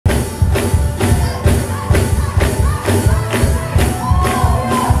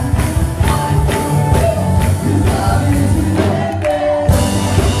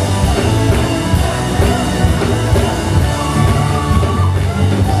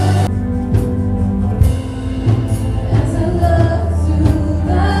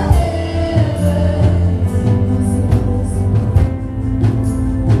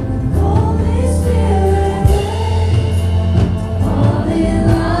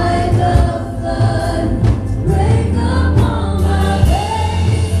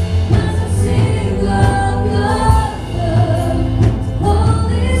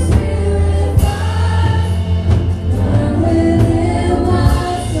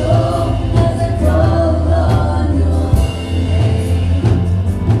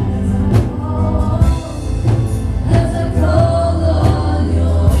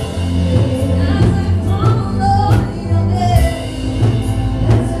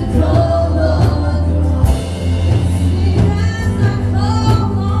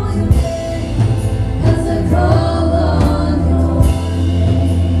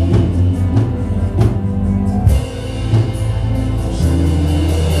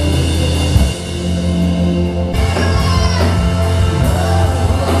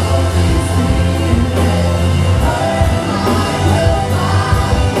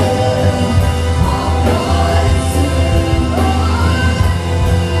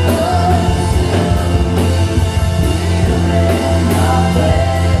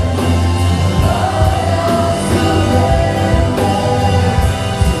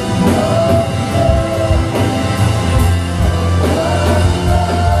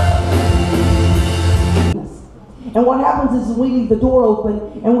And what happens is we leave the door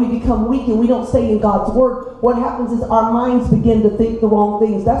open and we become weak and we don't stay in God's Word. What happens is our minds begin to think the wrong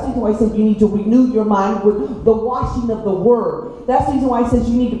things. That's the reason why I said you need to renew your mind with the washing of the Word. That's the reason why I said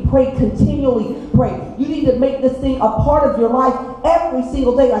you need to pray continually. Pray. You need to make this thing a part of your life every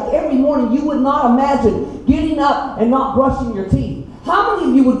single day. Like every morning, you would not imagine getting up and not brushing your teeth. How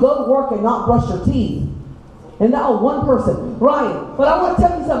many of you would go to work and not brush your teeth? And now one person, Ryan. But I want to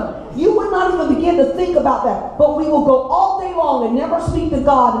tell you something. You would not even begin to think about that. But we will go all day long and never speak to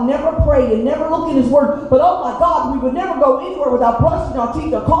God and never pray and never look in His Word. But oh my God, we would never go anywhere without brushing our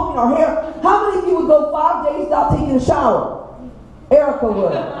teeth or combing our hair. How many of you would go 5 days without taking a shower? Erica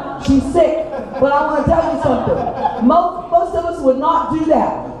would. She's sick. But I want to tell you something. Most of us would not do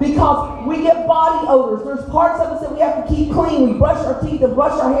that because we get body odors. There's parts of us that we have to keep clean. We brush our teeth and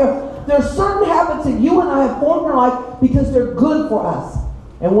brush our hair. There's certain habits that you and I have formed in our life because they're good for us.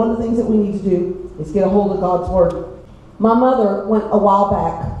 And one of the things that we need to do is get a hold of God's Word. My mother went a while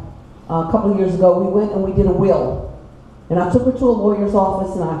back, a couple of years ago, we went and we did a will. And I took her to a lawyer's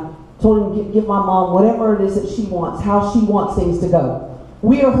office and I told him to give my mom whatever it is that she wants, how she wants things to go.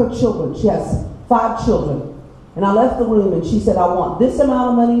 We are her children. She has 5 children. And I left the room and she said, I want this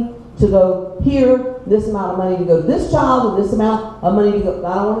amount of money to go here, this amount of money to go to this child, and this amount of money to go.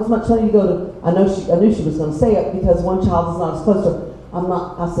 I don't want as much money to go to, I knew she was going to say it because one child is not as close to her.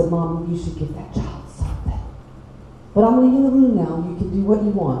 I said, Mom, you should give that child something. But I'm leaving the room now. You can do what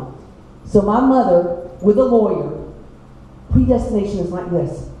you want. So my mother, with a lawyer, predestination is like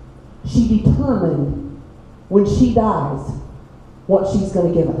this. She determined when she dies what she's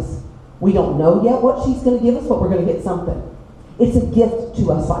going to give us. We don't know yet what she's going to give us, but we're going to get something. It's a gift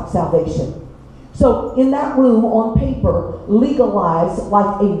to us like salvation. So in that room, on paper, legalized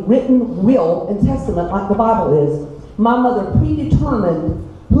like a written will and testament like the Bible is, my mother predetermined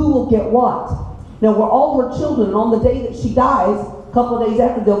who will get what. Now, we're all her children, and on the day that she dies, a couple of days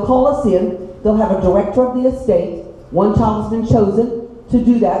after, they'll call us in. They'll have a director of the estate. One child has been chosen to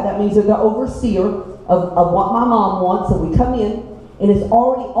do that. That means they're the overseer of what my mom wants. And we come in, and it's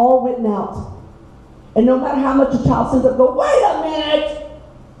already all written out. And no matter how much a child sends up, go, wait a minute!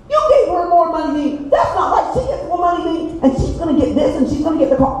 You gave her more money than me. That's not right. She gets more money than me, and she's going to get this, and she's going to get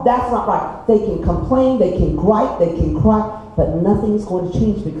the car. That's not right. They can complain, they can gripe, they can cry, but nothing's going to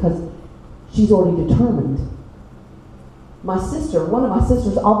change because she's already determined. My sister, one of my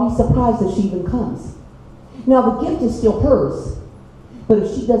sisters, I'll be surprised if she even comes. Now, the gift is still hers, but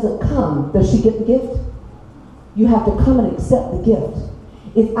if she doesn't come, does she get the gift? You have to come and accept the gift.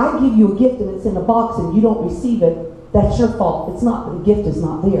 If I give you a gift and it's in a box and you don't receive it, that's your fault. It's not, the gift is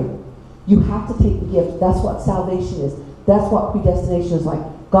not there. You have to take the gift. That's what salvation is. That's what predestination is like.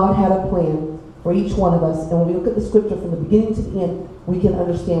 God had a plan for each one of us. And when we look at the scripture from the beginning to the end, we can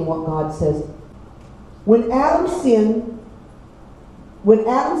understand what God says. When Adam sinned,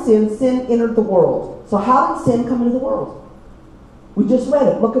 sin entered the world. So how did sin come into the world? We just read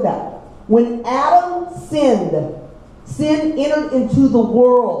it. Look at that. When Adam sinned, sin entered into the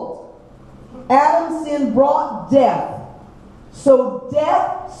world. Adam's sin brought death. So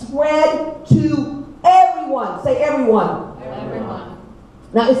death spread to everyone. Say everyone. Everyone.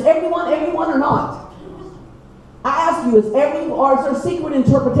 Now, is everyone or not? I ask you, or is there a secret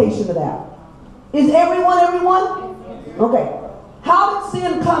interpretation to that? Is everyone? Okay. How did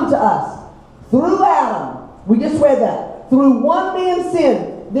sin come to us? Through Adam. We just read that. Through one man's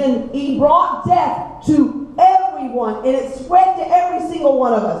sin, then he brought death to everyone, and it spread to every single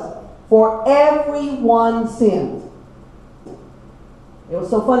one of us. For everyone sinned. It was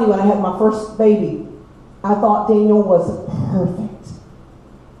so funny when I had my first baby. I thought Daniel was perfect.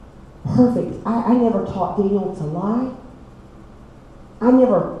 Perfect. I never taught Daniel to lie. I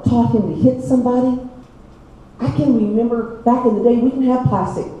never taught him to hit somebody. I can remember back in the day, we didn't have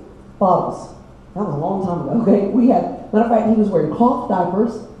plastic bottles. That was a long time ago, okay? We had, matter of fact, he was wearing cloth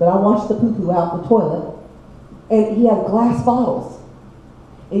diapers that I washed the poo-poo out the toilet. And he had glass bottles.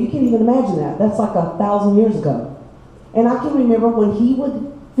 And you can't even imagine that. That's like 1,000 years ago. And I can remember when he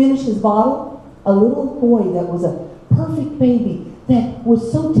would finish his bottle, a little boy that was a perfect baby, that was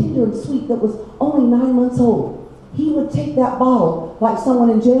so tender and sweet, that was only 9 months old. He would take that bottle like someone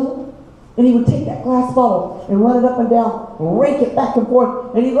in jail, and he would take that glass bottle and run it up and down, rake it back and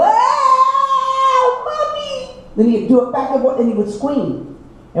forth, and he'd go, "Ah, mommy!" Then he'd do it back and forth, and he would scream.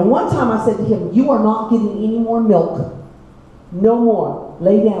 And one time I said to him, "You are not getting any more milk. No more.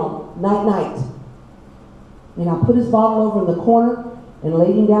 Lay down. Night, night." And I put his bottle over in the corner and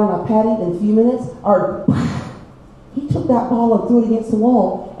laid him down. I patted in a few minutes. He took that bottle and threw it against the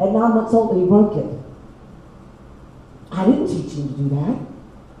wall at 9 months old, and he broke it. I didn't teach him to do that.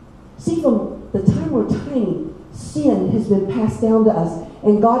 See, from the time we're tiny, sin has been passed down to us.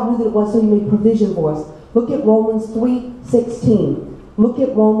 And God knew that it was, so he made provision for us. Look at Romans 3:16. Look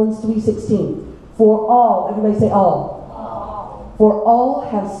at Romans 3:16. For all, everybody say all. All. For all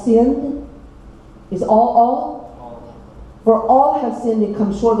have sinned. Is all? For all have sinned and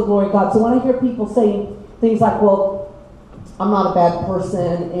come short of the glory of God. So when I hear people saying things like, well, I'm not a bad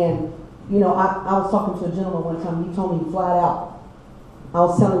person, and you know, I was talking to a gentleman one time, he told me flat out, I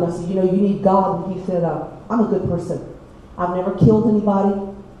was telling him, I said, you know, you need God, and he said, I'm a good person. I've never killed anybody.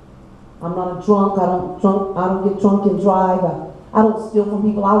 I'm not a drunk. I don't get drunk and drive. I don't steal from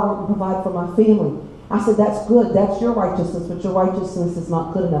people. I work and provide for my family. I said, that's good. That's your righteousness, but your righteousness is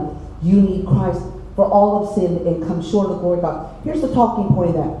not good enough. You need Christ. For all have sinned and come short of the glory of God. Here's the talking point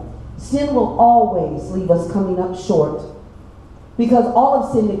of that. Sin will always leave us coming up short. Because all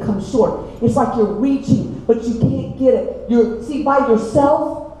have sinned and come short. It's like you're reaching, but you can't get it. See, by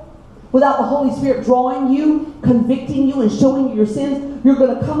yourself, without the Holy Spirit drawing you, convicting you, and showing you your sins, you're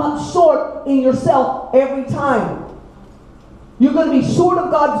going to come up short in yourself every time. You're going to be short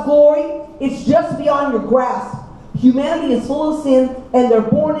of God's glory. It's just beyond your grasp. Humanity is full of sin, and they're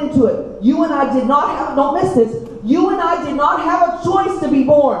born into it. You and I did not have, don't miss this, you and I did not have a choice to be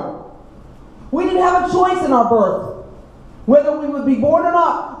born. We didn't have a choice in our birth, whether we would be born or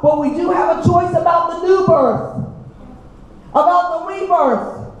not. But we do have a choice about the new birth, about the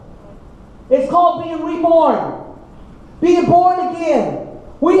rebirth. It's called being reborn, being born again.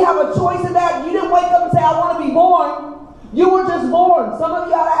 We have a choice in that. You didn't wake up and say, I want to be born. You were just born. Some of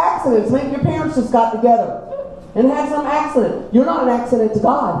you had accidents. Maybe your parents just got together and had some accident. You're not an accident to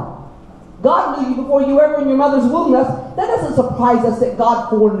God. God knew you before you were ever in your mother's womb. That doesn't surprise us that God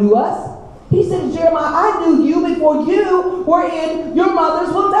foreknew us. He said to Jeremiah, I knew you before you were in your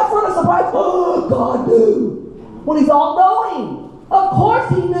mother's womb. That's not a surprise. Oh, God knew. Well, he's all-knowing. Of course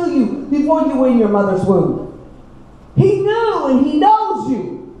he knew you before you were in your mother's womb. He knew and he knows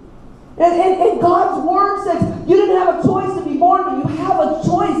you. And God's word says you didn't have a choice to be born, but you have a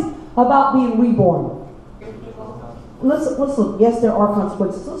choice about being reborn. Let's look. Yes, there are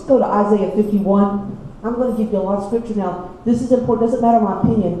consequences. Let's go to Isaiah 51. I'm going to give you a lot of scripture now. This is important. It doesn't matter my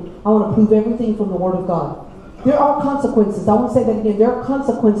opinion. I want to prove everything from the Word of God. There are consequences. I want to say that again. There are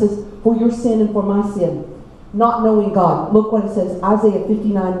consequences for your sin and for my sin. Not knowing God. Look what it says. Isaiah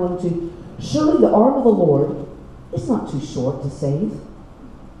 59, 1, 2. Surely the arm of the Lord is not too short to save.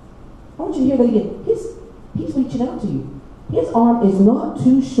 I want you to hear that again. He's reaching out to you. His arm is not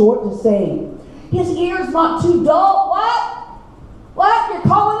too short to save. His ear's not too dull. What? You're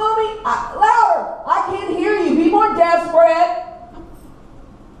calling on me? Louder. I can't hear you. Be more desperate.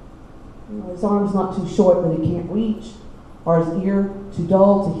 His arm's not too short that he can't reach, or his ear too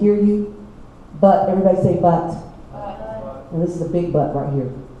dull to hear you. But, everybody say but. And this is a big but right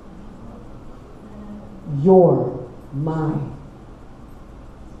here. My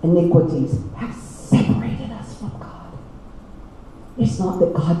iniquities have separated us from God. It's not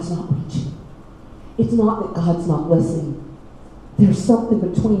that God's not reaching. It's not that God's not listening. There's something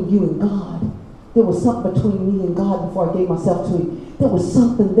between you and God. There was something between me and God before I gave myself to Him. There was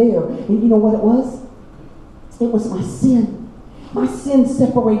something there. And you know what it was? It was my sin. My sin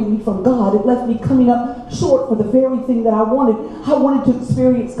separated me from God. It left me coming up short for the very thing that I wanted. I wanted to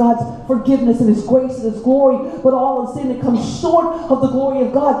experience God's forgiveness and His grace and His glory, but all of sin had come short of the glory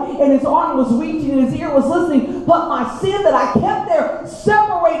of God. And His arm was reaching and His ear was listening, but my sin that I kept there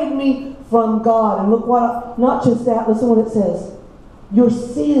separated me from God. And look what, not just that, listen what it says. Your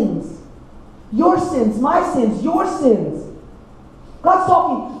sins, my sins, your sins. God's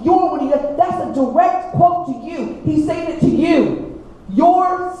talking your when that's a direct quote to you. He's saying it to you.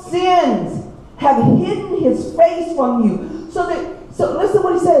 Your sins have hidden His face from you. So listen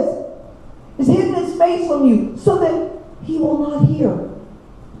what He says. He's hidden His face from you so that He will not hear.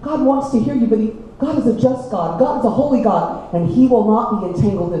 God wants to hear you, but God is a just God. God is a holy God, and He will not be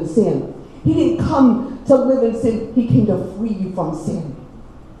entangled in sin. He didn't come to live in sin. He came to free you from sin.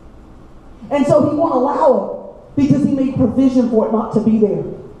 And so He won't allow it, because He made provision for it not to be there.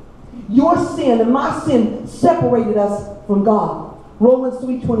 Your sin and my sin separated us from God. Romans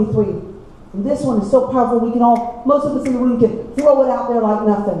 3:23. And this one is so powerful, we can all, most of us in the room can throw it out there like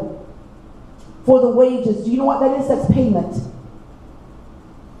nothing. For the wages, do you know what that is? That's payment.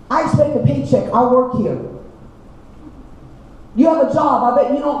 I expect a paycheck. I work here. You have a job. I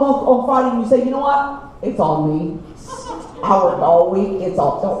bet you don't go on Friday and you say, you know what? It's on me. I worked all week. It's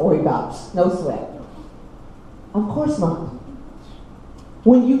all, don't worry about it. No sweat. Of course not.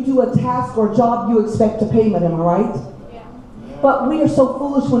 When you do a task or a job, you expect a payment, am I right? Yeah. But we are so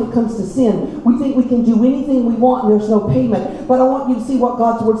foolish when it comes to sin. We think we can do anything we want and there's no payment. But I want you to see what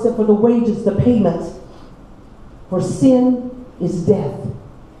God's word said for the wages, the payment. For sin is death.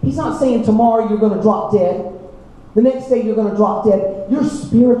 He's not saying tomorrow you're going to drop dead. The next day you're going to drop dead. You're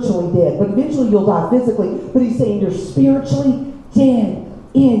spiritually dead, but eventually you'll die physically. But he's saying you're spiritually dead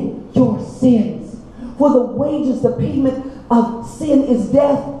in your sins. For the wages, the payment of sin is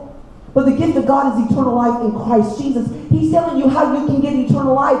death. But the gift of God is eternal life in Christ Jesus. He's telling you how you can get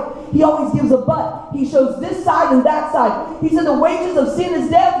eternal life. He always gives a but. He shows this side and that side. He said the wages of sin is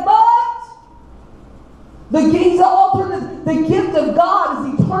death, but the gift of God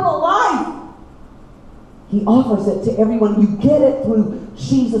is eternal life. He offers it to everyone. You get it through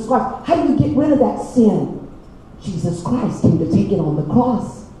Jesus Christ. How do you get rid of that sin? Jesus Christ came to take it on the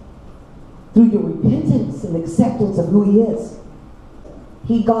cross. Through your repentance and acceptance of who he is.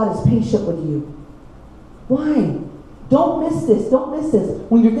 God is patient with you. Why? Don't miss this. Don't miss this.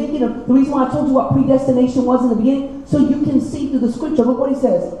 When you're thinking of the reason why I told you what predestination was in the beginning, so you can see through the scripture. Look what he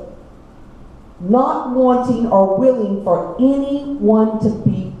says. Not wanting or willing for anyone to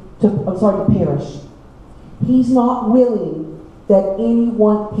perish. He's not willing that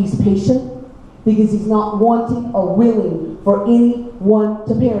anyone, he's patient because he's not wanting or willing for anyone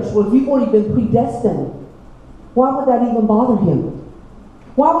to perish. Well, if you've already been predestined, why would that even bother him?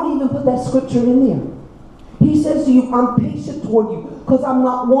 Why would he even put that scripture in there? He says to you, I'm patient toward you because I'm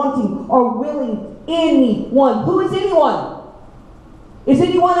not wanting or willing anyone. Who is anyone? Is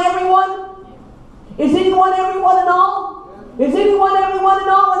anyone everyone? Is anyone everyone and all? Is anyone everyone and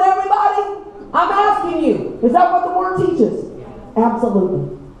all and everybody? I'm asking you. Is that what the word teaches?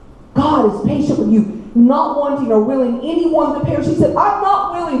 Absolutely. God is patient with you, not wanting or willing anyone to perish. He said, I'm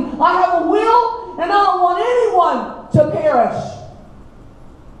not willing. I have a will and I don't want anyone to perish.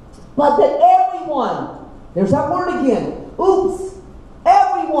 But that everyone, there's that word again, oops,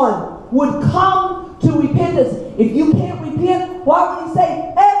 everyone would come to repentance. If you can't repent, why would he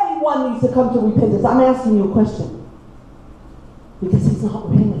say everyone needs to come to repentance? I'm asking you a question. Because he's not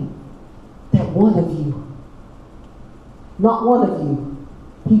willing that one of you, not one of you,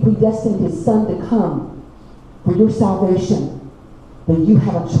 he predestined his son to come for your salvation. But you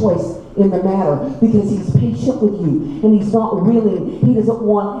have a choice in the matter because he's patient with you and he's not willing. He doesn't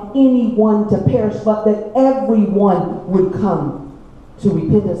want anyone to perish, but that everyone would come to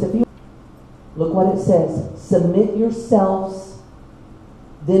repentance. Look what it says. Submit yourselves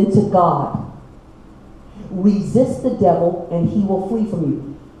then to God. Resist the devil and he will flee from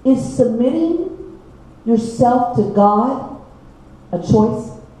you. Is submitting yourself to God a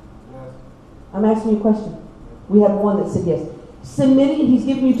choice? Yes. I'm asking you a question. We have one that said yes. Submitting, he's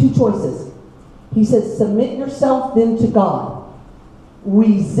giving you two choices. He says, submit yourself then to God.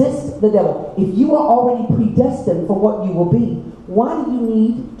 Resist the devil. If you are already predestined for what you will be, why do you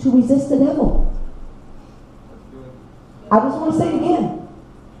need to resist the devil? I just want to say it again.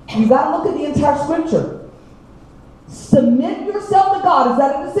 You got to look at the entire scripture. Submit yourself to God. Is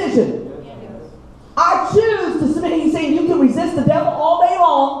that a decision? Yes. I choose to submit. He's saying you can resist the devil all day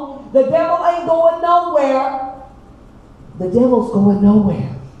long. The devil ain't going nowhere. The devil's going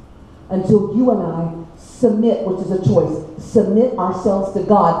nowhere until you and I submit, which is a choice. Submit ourselves to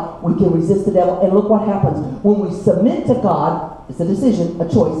God. We can resist the devil. And look what happens. When we submit to God, it's a decision, a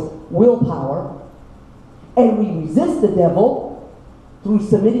choice, willpower, and we resist the devil through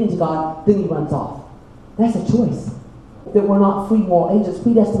submitting to God, then he runs off. That's a choice. That we're not free moral agents.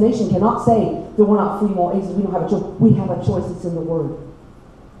 Predestination cannot say that we're not free moral agents. We don't have a choice. We have a choice. It's in the Word.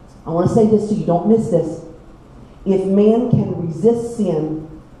 I want to say this to you. Don't miss this. If man can resist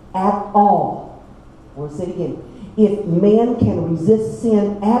sin at all, I want to say it again. If man can resist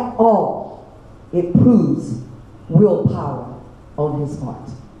sin at all, it proves willpower on his part.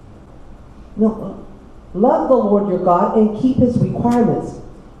 No, love the Lord your God and keep his requirements,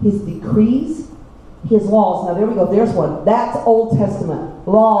 his decrees, his laws. Now there we go. There's one. That's Old Testament.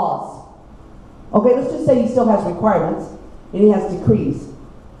 Laws. Okay, let's just say he still has requirements and he has decrees.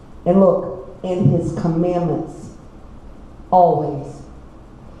 And look, and his commandments. Always.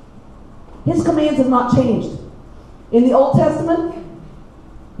 His commands have not changed. In the Old Testament,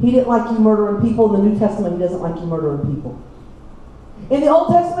 he didn't like you murdering people. In the New Testament, he doesn't like you murdering people. In the Old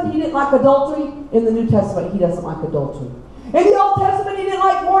Testament, he didn't like adultery. In the New Testament, he doesn't like adultery. In the Old Testament, he didn't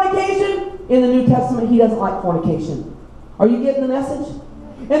like fornication. In the New Testament, he doesn't like fornication. Are you getting the message?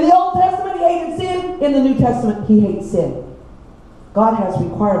 In the Old Testament, he hated sin. In the New Testament, he hates sin. God has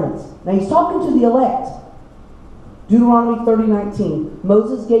requirements. Now, he's talking to the elect. Deuteronomy 30:19.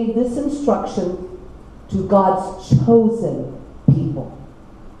 Moses gave this instruction to God's chosen people.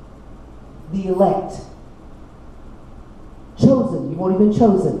 The elect. Chosen. You've already been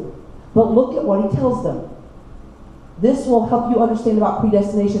chosen. But look at what he tells them. This will help you understand about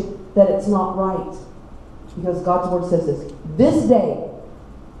predestination, that it's not right Because God's word says this day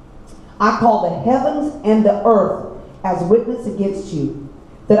I call the heavens and the earth as witness against you,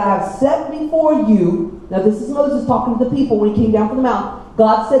 that I have set before you. Now this is Moses talking to the people when he came down from the mountain.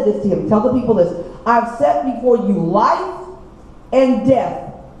 God said this to him. Tell the people this. I've set before you life and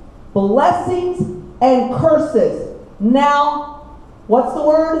death, blessings and curses. Now, what's the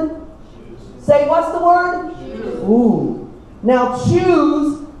word? Choose. Say, what's the word? Choose. Ooh. Now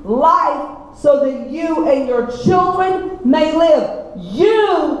choose life so that you and your children may live.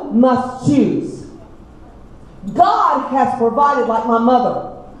 You must choose. God has provided, like my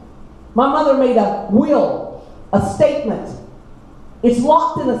mother. My mother made a will, a statement. It's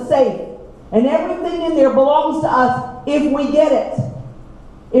locked in a safe. And everything in there belongs to us if we get it.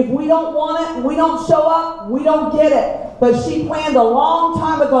 If we don't want it, we don't show up, we don't get it. But she planned a long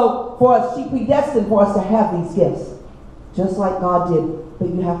time ago for us. She predestined for us to have these gifts. Just like God did. But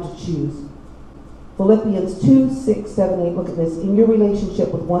you have to choose. Philippians 2, 6, 7, 8. Look at this. In your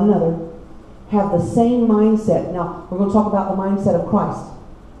relationship with one another, have the same mindset. Now, we're going to talk about the mindset of Christ.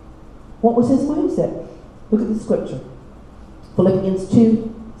 What was his mindset? Look at the scripture. Philippians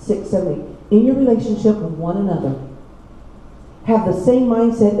 2, 6, 7, 8. In your relationship with one another, have the same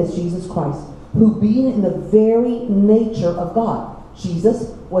mindset as Jesus Christ, who being in the very nature of God. Jesus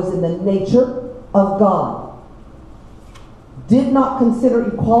was in the nature of God. Did not consider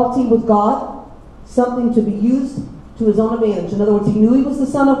equality with God something to be used to his own advantage. In other words, he knew he was the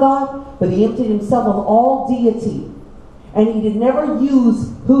Son of God, but he emptied himself of all deity. And he did never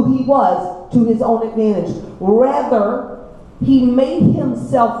use who he was to his own advantage. Rather, he made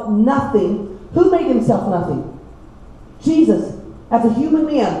himself nothing. Who made himself nothing? Jesus. As a human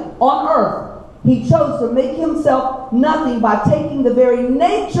man on earth, he chose to make himself nothing by taking the very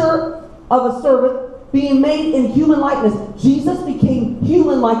nature of a servant, being made in human likeness. Jesus became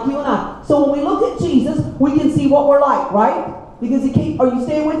human like you and I. So when we look at Jesus, we can see what we're like, right? Because he came, are you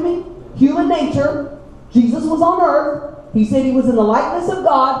staying with me? Human nature. Jesus was on earth. He said he was in the likeness of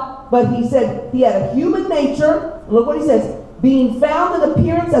God, but he said he had a human nature. Look what he says. Being found in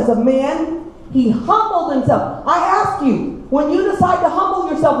appearance as a man, he humbled himself. I ask you, when you decide to humble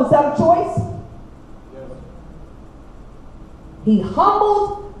yourself, is that a choice? Yes. He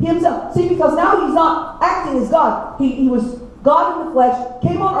humbled himself. See, because now he's not acting as God. He was God in the flesh,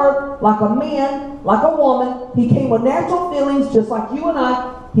 came on earth like a man, like a woman. He came with natural feelings just like you and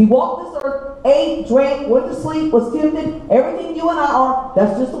I. He walked this earth, ate, drank, went to sleep, was tempted. Everything you and I are.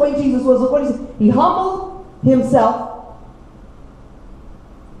 That's just the way Jesus was. Look what he said. He humbled himself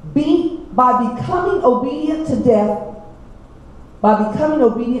by becoming obedient to death. By becoming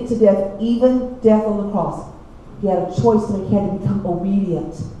obedient to death, even death on the cross. He had a choice to make. He had to become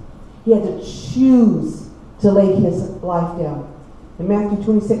obedient. He had to choose to lay his life down. And Matthew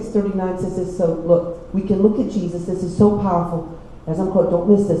 26:39 says this. So look, we can look at Jesus. This is so powerful. As I'm quoting, don't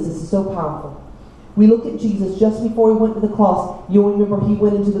miss this. This is so powerful. We look at Jesus just before he went to the cross. You'll remember he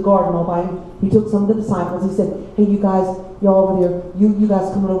went into the garden all by him. He took some of the disciples. He said, hey, you guys, y'all over there, you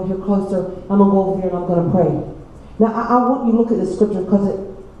guys coming over here closer. I'm going to go over there and I'm going to pray. Now, I want you to look at this scripture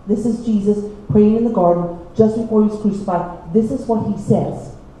because this is Jesus praying in the garden just before he was crucified. This is what he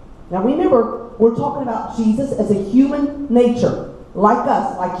says. Now, remember, we're talking about Jesus as a human nature, like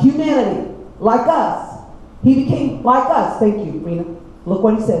us, like humanity, like us. He became like us. Thank you, Rena. Look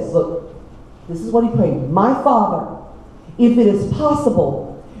what he says. Look. This is what he prayed. My Father, if it is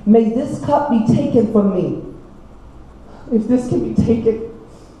possible, may this cup be taken from me. If this can be taken,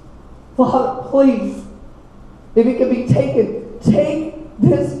 Father, please, if it can be taken, take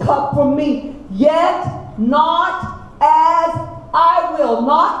this cup from me. Yet not as I will,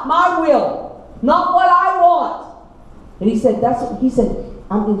 not my will, not what I want. And he said,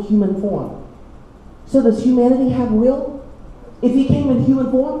 I'm in human form. So does humanity have will? If he came in human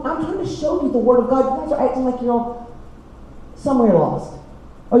form, I'm trying to show you the word of God. You guys are acting like you're all somewhere lost.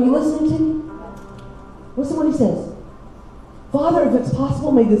 Are you listening to me? Listen what he says. Father, if it's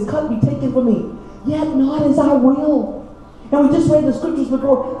possible, may this cup be taken from me. Yet not as I will. And we just read the scriptures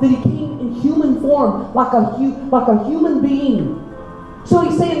before that he came in human form, like a human being. So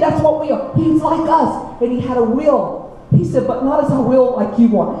he's saying that's what we are. He's like us, and he had a will. He said, but not as I will, like you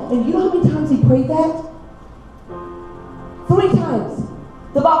want. And you know how many times he prayed that? 3 times.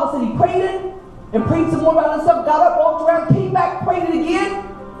 The Bible said he prayed it and prayed some more about himself, got up, walked around, came back, prayed it again,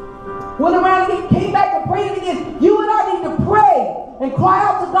 went around again, came back and prayed it again. You and I need to pray and cry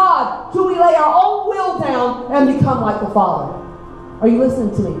out to God till we lay our own will down and become like the Father. Are you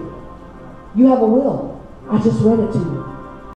listening to me? You have a will. I just read it to you.